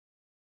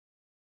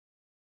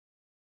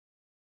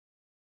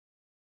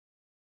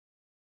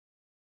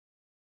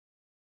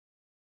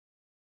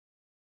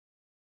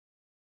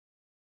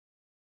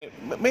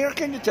Mayor,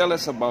 can you tell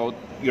us about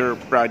your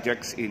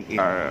projects in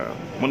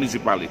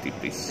municipality,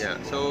 please?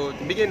 Yeah, so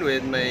to begin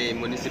with, my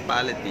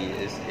municipality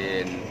is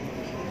in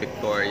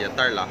Victoria,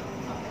 Tarlac.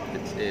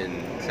 It's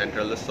in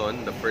Central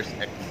Luzon, the first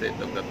exit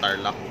of the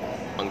Tarlac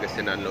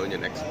Pangasinan-La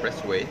Union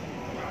Expressway.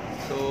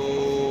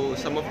 So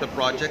some of the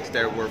projects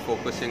there we're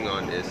focusing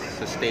on is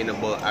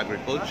sustainable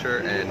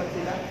agriculture and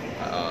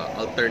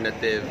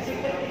alternative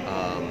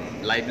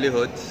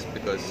livelihoods,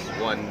 because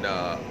one,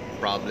 the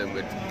problem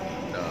with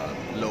the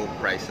low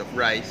price of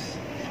rice.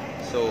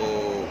 So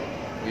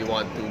we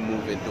want to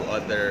move into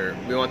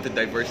we want to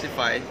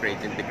diversify,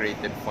 create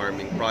integrated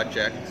farming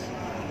projects,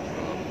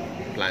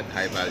 plant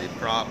high value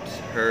crops,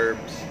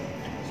 herbs.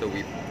 So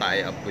we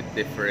tie up with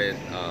different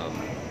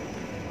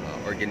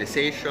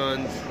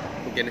organizations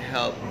who can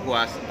help, who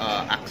has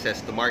access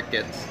to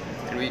markets,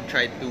 and we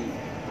try to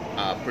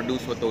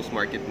produce what those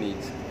market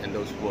needs, and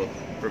those will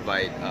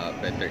provide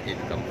better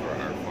income for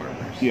our farmers.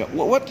 Yeah.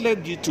 What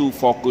led you to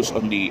focus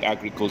on the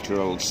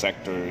agricultural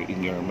sector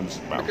in your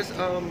municipality? Because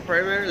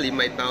primarily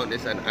my town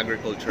is an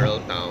agricultural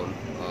town.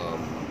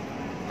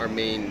 Our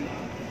main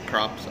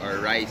crops are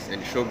rice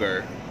and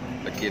sugar,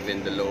 but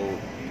given the low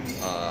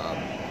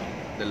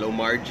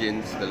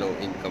margins, the low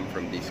income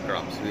from these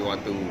crops, we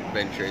want to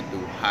venture into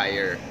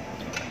higher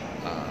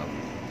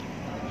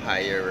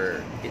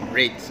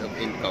rates of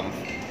income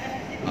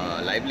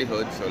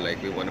livelihood. So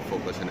like we want to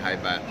focus on high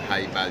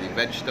value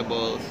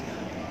vegetables,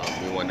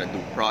 we want to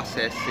do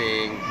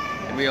processing,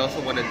 and we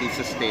also want to do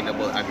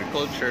sustainable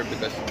agriculture,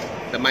 because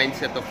the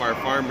mindset of our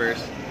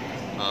farmers,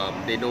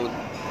 they don't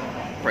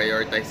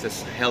prioritize the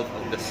health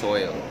of the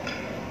soil.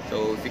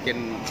 So if we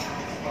can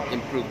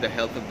improve the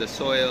health of the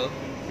soil,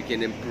 we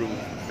can improve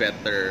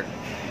better,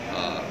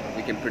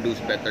 we can produce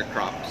better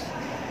crops,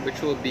 which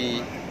will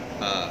be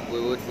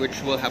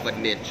which will have a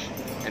niche,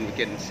 and we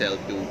can sell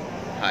to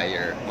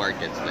higher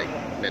markets like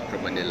Metro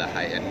Manila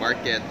high-end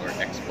market or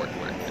export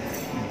markets.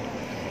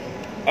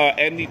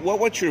 And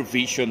what's your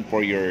vision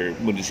for your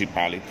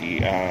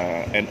municipality?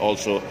 And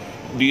also,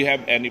 do you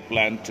have any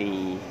plan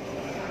to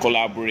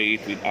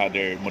collaborate with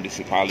other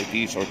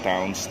municipalities or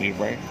towns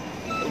nearby?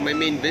 So my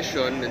main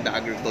vision in the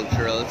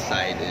agricultural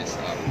side is,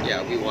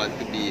 we want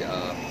to be,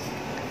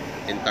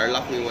 in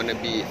Tarlac, we want to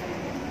be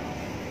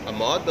a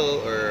model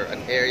or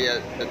an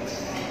area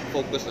that's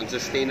focused on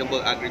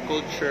sustainable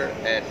agriculture,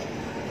 and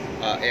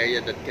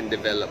area that can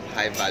develop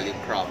high-value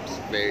crops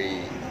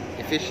very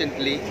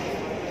efficiently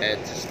and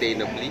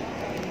sustainably.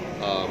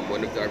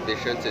 One of our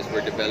visions is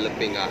we're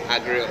developing an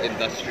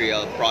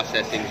agro-industrial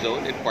processing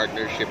zone in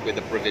partnership with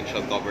the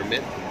provincial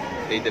government.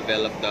 They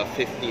developed a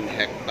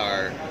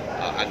 15-hectare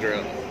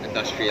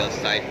agro-industrial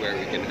site where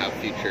we can have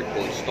future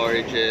cold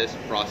storages,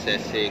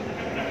 processing.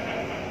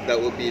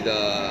 That will be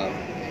the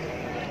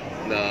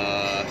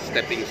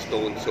stepping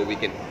stone, so we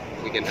can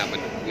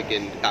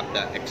tap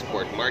the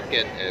export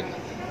market and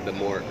the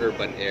more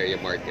urban area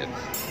markets.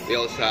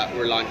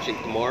 We're launching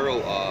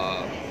tomorrow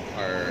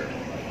our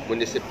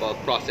municipal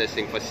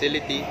processing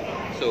facility.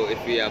 So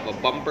if we have a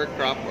bumper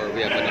crop or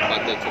we have an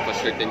abundance of a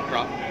certain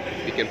crop,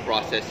 we can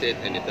process it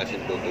and it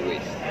doesn't go to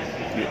waste.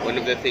 One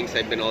of the things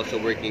I've been also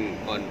working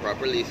on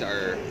properly is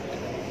our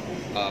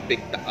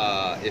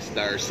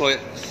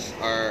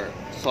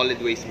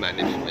solid waste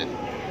management.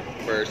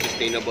 For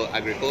sustainable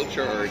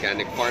agriculture or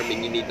organic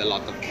farming, you need a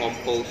lot of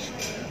compost,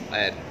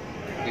 and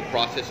we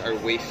process our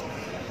waste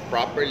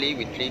properly.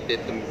 We treat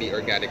it to be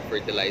organic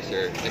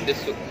fertilizer, and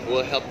this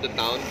will help the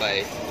town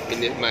by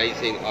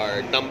minimizing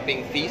our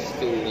dumping fees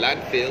to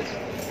landfills.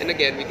 And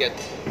again, we get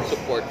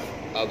support.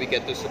 We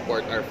get to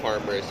support our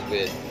farmers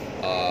with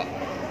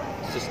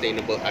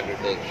sustainable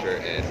agriculture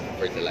and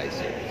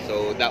fertilizer.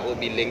 So that will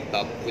be linked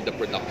up with the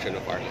production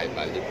of our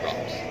high-value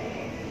crops.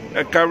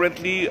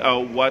 Currently,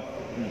 what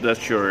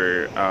does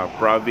your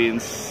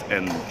province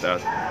and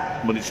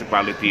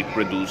municipality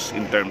produce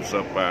in terms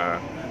of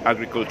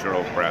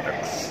agricultural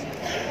products?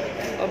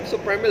 So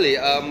primarily,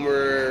 when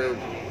we're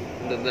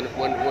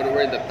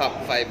in the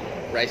top 5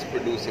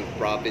 rice-producing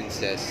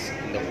provinces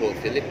in the whole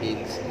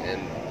Philippines,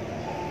 and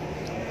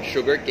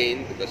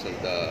sugarcane because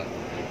of the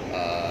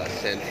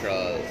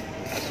central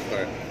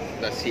Azucar,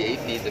 the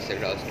CAT, the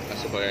Central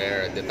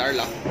Azucar de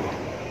Tarlac.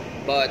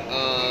 But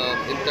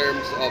in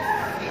terms of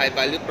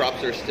high-value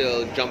crops, we're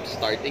still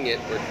jump-starting it.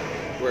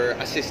 We're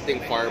assisting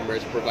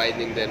farmers,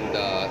 providing them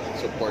the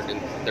support in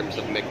terms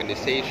of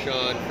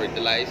mechanization,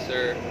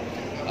 fertilizer,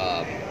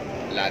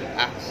 land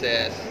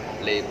access,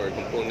 labor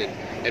component,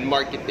 and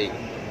marketing,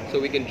 so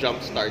we can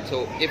jump-start.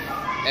 So if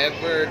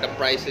ever the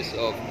prices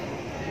of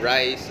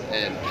rice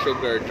and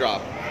sugar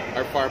drop,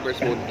 our farmers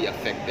won't be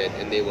affected,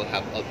 and they will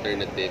have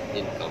alternative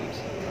incomes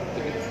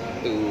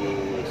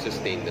to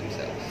sustain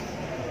themselves.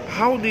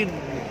 How did,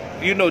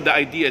 the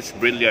idea is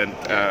brilliant,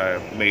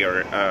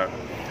 Mayor.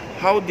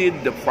 How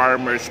did the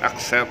farmers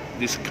accept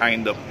this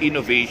kind of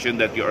innovation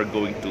that you are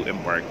going to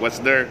embark? Was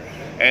there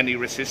any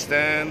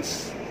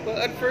resistance? Well,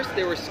 at first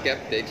they were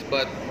skeptics,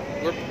 but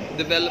we're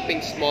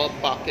developing small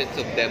pockets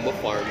of demo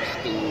farms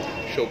to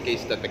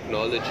showcase the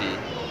technology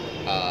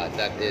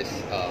that is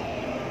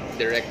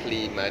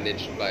directly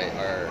managed by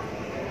our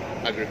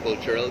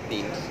agricultural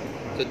teams,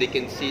 so they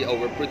can see, oh,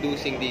 we're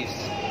producing these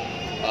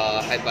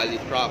high-value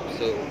crops,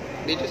 so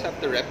they just have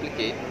to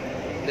replicate.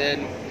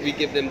 Then we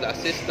give them the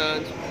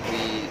assistance.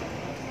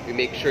 We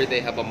make sure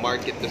they have a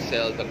market to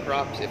sell the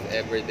crops if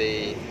ever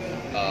they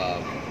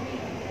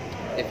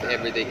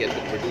get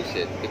to produce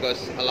it.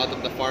 Because a lot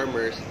of the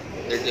farmers,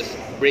 they're just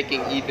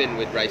breaking even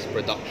with rice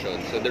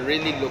production, so they're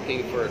really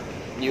looking for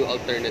new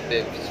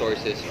alternative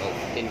sources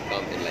of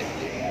income and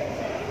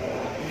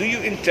livelihood. Do you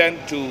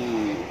intend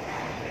to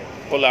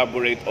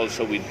collaborate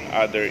also with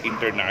other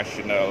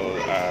international,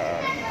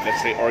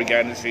 let's say,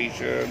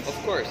 organizations? Of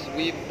course,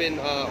 we've been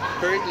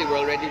currently we're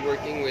already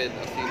working with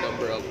a few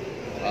number of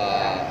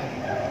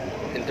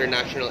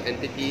international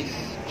entities,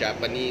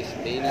 Japanese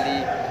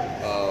mainly.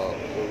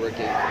 We're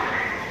working.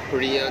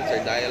 Koreans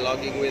are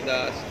dialoguing with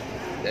us.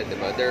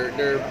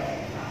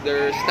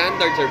 Their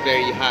standards are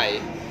very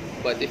high,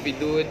 but if we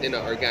do it in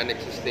an organic,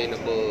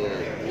 sustainable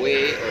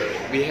way,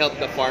 or we help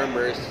the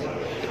farmers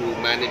through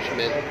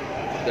management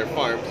of their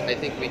farms, I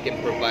think we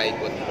can provide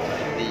what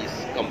these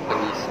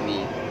companies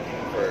need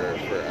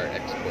for our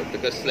export.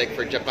 Because like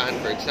for Japan,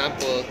 for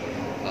example,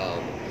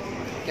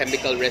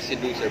 chemical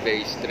residues are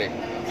very strict.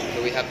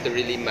 So we have to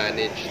really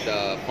manage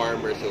the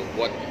farmers of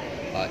what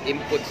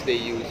inputs they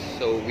use,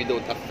 so we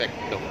don't affect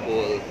the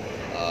whole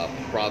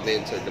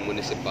province or the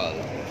municipal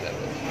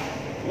level.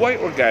 Why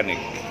organic?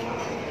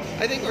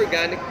 I think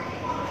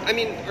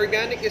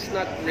organic is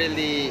not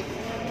really,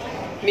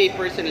 me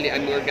personally,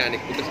 I'm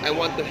organic because I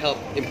want to help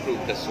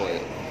improve the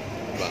soil.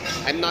 But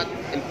I'm not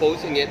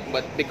imposing it,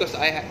 but because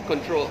I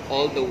control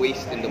all the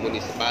waste in the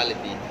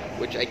municipality,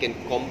 which I can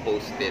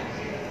compost it,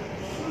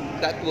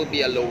 that will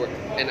be a lower,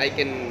 and I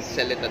can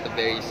sell it at a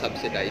very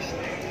subsidized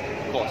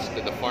cost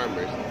to the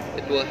farmers.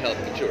 It will help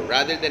me sure.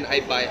 Rather than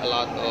I buy a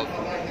lot of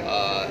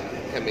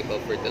chemical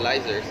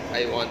fertilizers,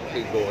 I want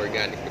to go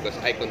organic because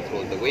I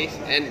control the waste,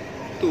 and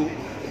two,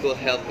 it will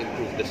help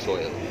improve the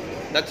soil.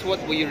 That's what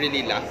we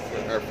really lack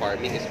for our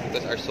farming, is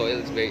because our soil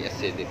is very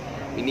acidic.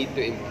 We need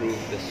to improve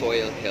the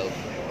soil health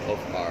of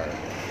our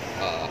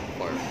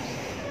farms.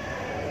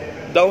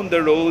 Down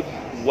the road,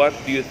 what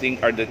do you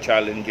think are the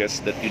challenges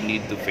that you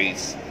need to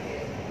face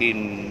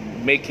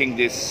in making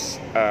this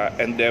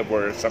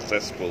endeavor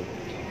successful?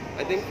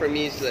 I think for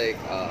me it's like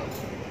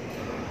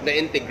the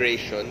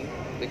integration,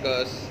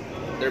 because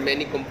there are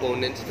many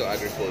components to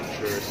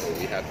agriculture, so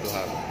we have to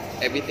have,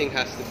 everything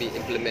has to be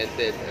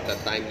implemented at a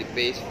timely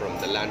pace, from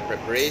the land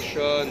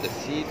preparation, the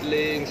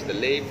seedlings, the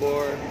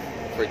labor,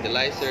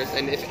 fertilizers,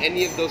 and if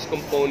any of those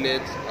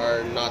components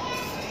are not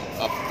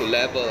up to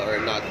level or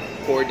not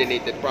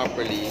coordinated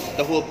properly,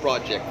 the whole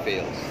project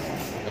fails.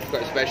 Of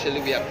course,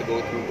 especially we have to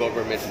go through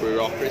government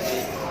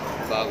bureaucracy,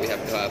 but we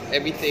have to have,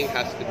 everything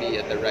has to be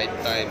at the right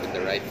time, in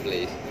the right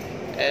place,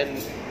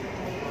 and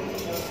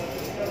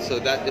so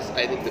that is,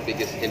 I think, the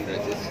biggest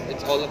hindrance.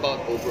 It's all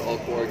about overall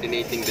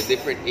coordinating the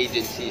different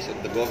agencies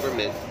of the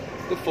government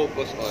to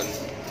focus on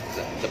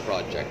the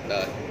project,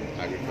 the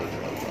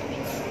agricultural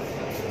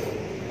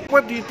project.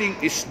 What do you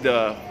think is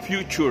the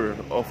future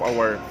of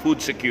our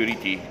food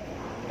security,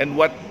 and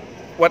what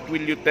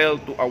will you tell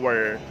to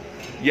our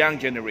young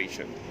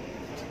generation?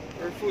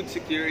 For food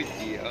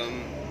security,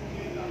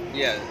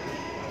 yeah,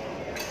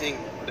 I think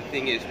the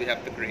thing is we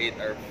have to create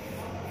our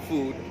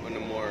food on a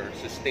more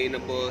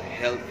sustainable,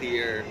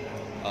 healthier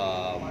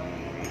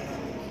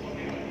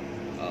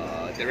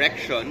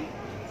direction.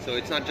 So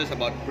it's not just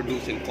about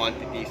producing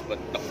quantities, but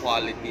the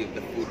quality of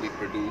the food we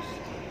produce,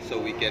 so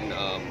we can,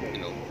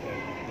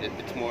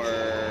 it's more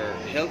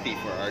healthy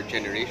for our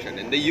generation.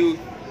 And the youth,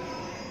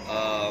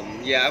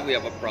 yeah, we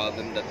have a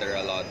problem that there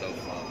are a lot of,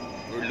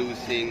 we're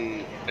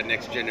losing the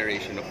next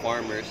generation of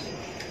farmers.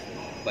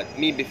 But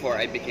me, before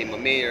I became a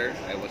mayor,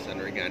 I was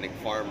an organic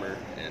farmer,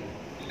 and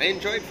I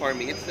enjoyed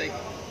farming. It's like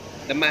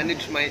the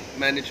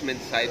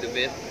management side of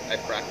it. I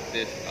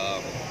practiced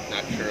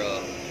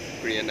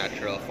Korean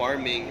natural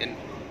farming, and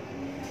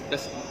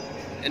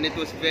it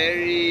was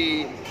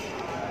very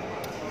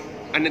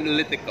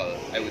analytical,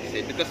 I would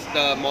say, because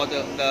the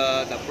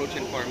approach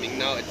in farming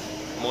now, it's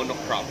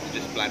monocrop.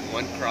 You just plant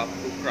one crop,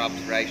 two crops,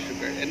 rice,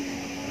 sugar, and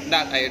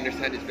that, I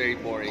understand, is very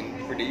boring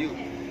for the youth.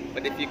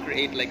 But if you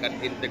create like an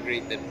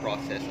integrated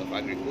process of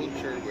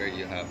agriculture where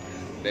you have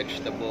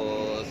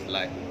vegetables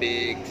like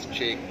pigs,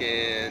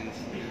 chickens,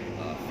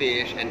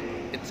 fish, and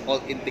it's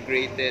all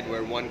integrated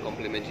where one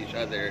complements each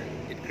other,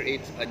 it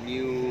creates a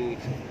new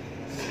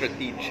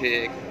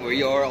strategic, where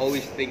you're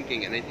always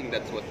thinking, and I think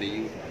that's what the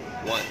youth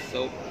want.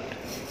 So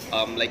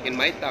like in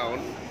my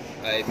town,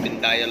 I've been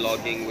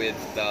dialoguing with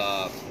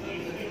the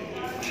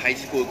high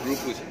school group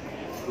who's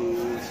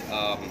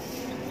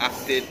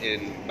active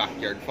in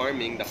backyard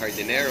farming, the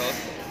Jardineros.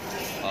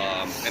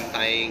 I'm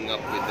tying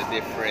up with the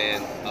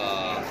different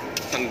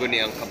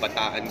Sangguniang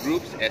Kabataan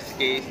groups,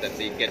 SKs, that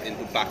they get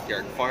into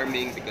backyard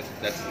farming, because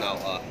that's now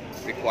a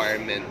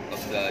requirement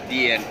of the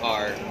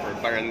DNR for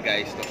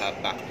barangays to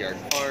have backyard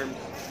farms.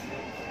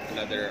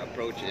 another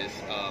approach is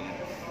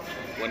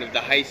one of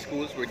the high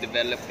schools we're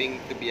developing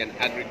to be an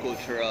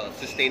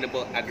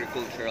sustainable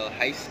agricultural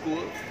high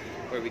school,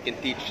 where we can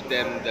teach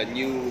them the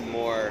new,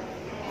 more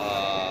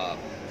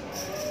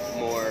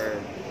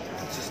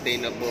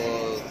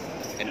sustainable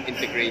and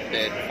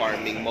integrated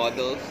farming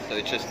models. So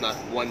it's just not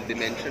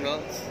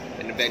one-dimensional,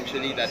 and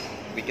eventually that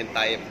we can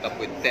tie it up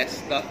with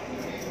TESTA.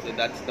 So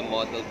that's the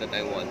model that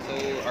I want. So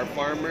our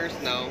farmers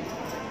now,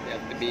 they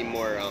have to be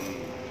more,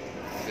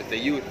 with the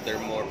youth, they're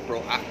more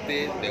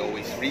proactive, they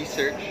always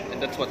research,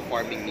 and that's what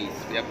farming needs.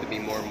 We have to be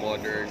more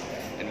modern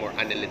and more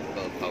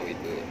analytical of how we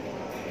do it.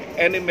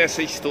 Any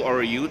message to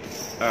our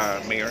youth,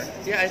 Mayor?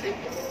 Yeah, I think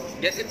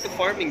get into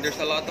farming. There's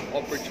a lot of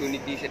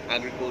opportunities in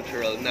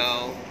agricultural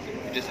now.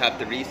 You just have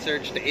to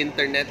research. The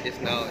internet is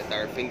now at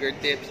our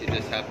fingertips. You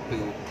just have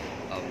to,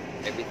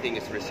 everything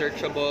is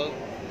researchable.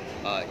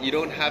 You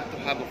don't have to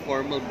have a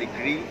formal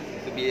degree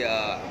to be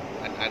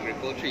an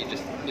agriculture. You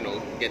just,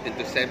 get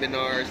into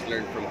seminars,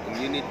 learn from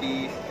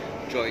communities,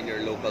 join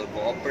your local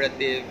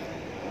cooperative.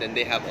 Then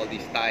they have all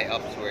these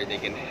tie-ups where they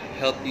can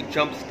help you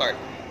jumpstart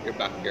your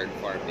backyard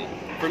farming.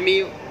 For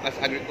me, as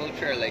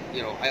agriculture,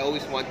 I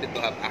always wanted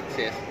to have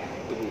access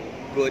to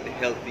good,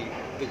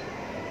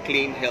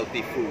 clean,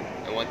 healthy food.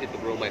 I wanted to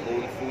grow my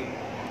own food,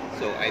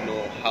 so I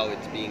know how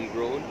it's being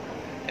grown.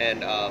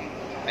 And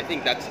I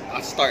think that's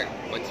a start.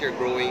 Once you're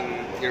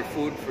growing your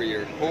food for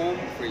your home,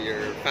 for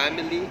your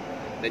family,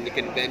 then you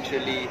can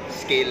eventually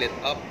scale it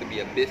up to be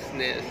a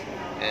business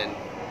and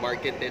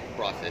market it,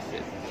 process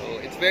it. So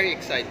it's very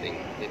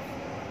exciting with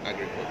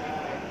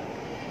agriculture.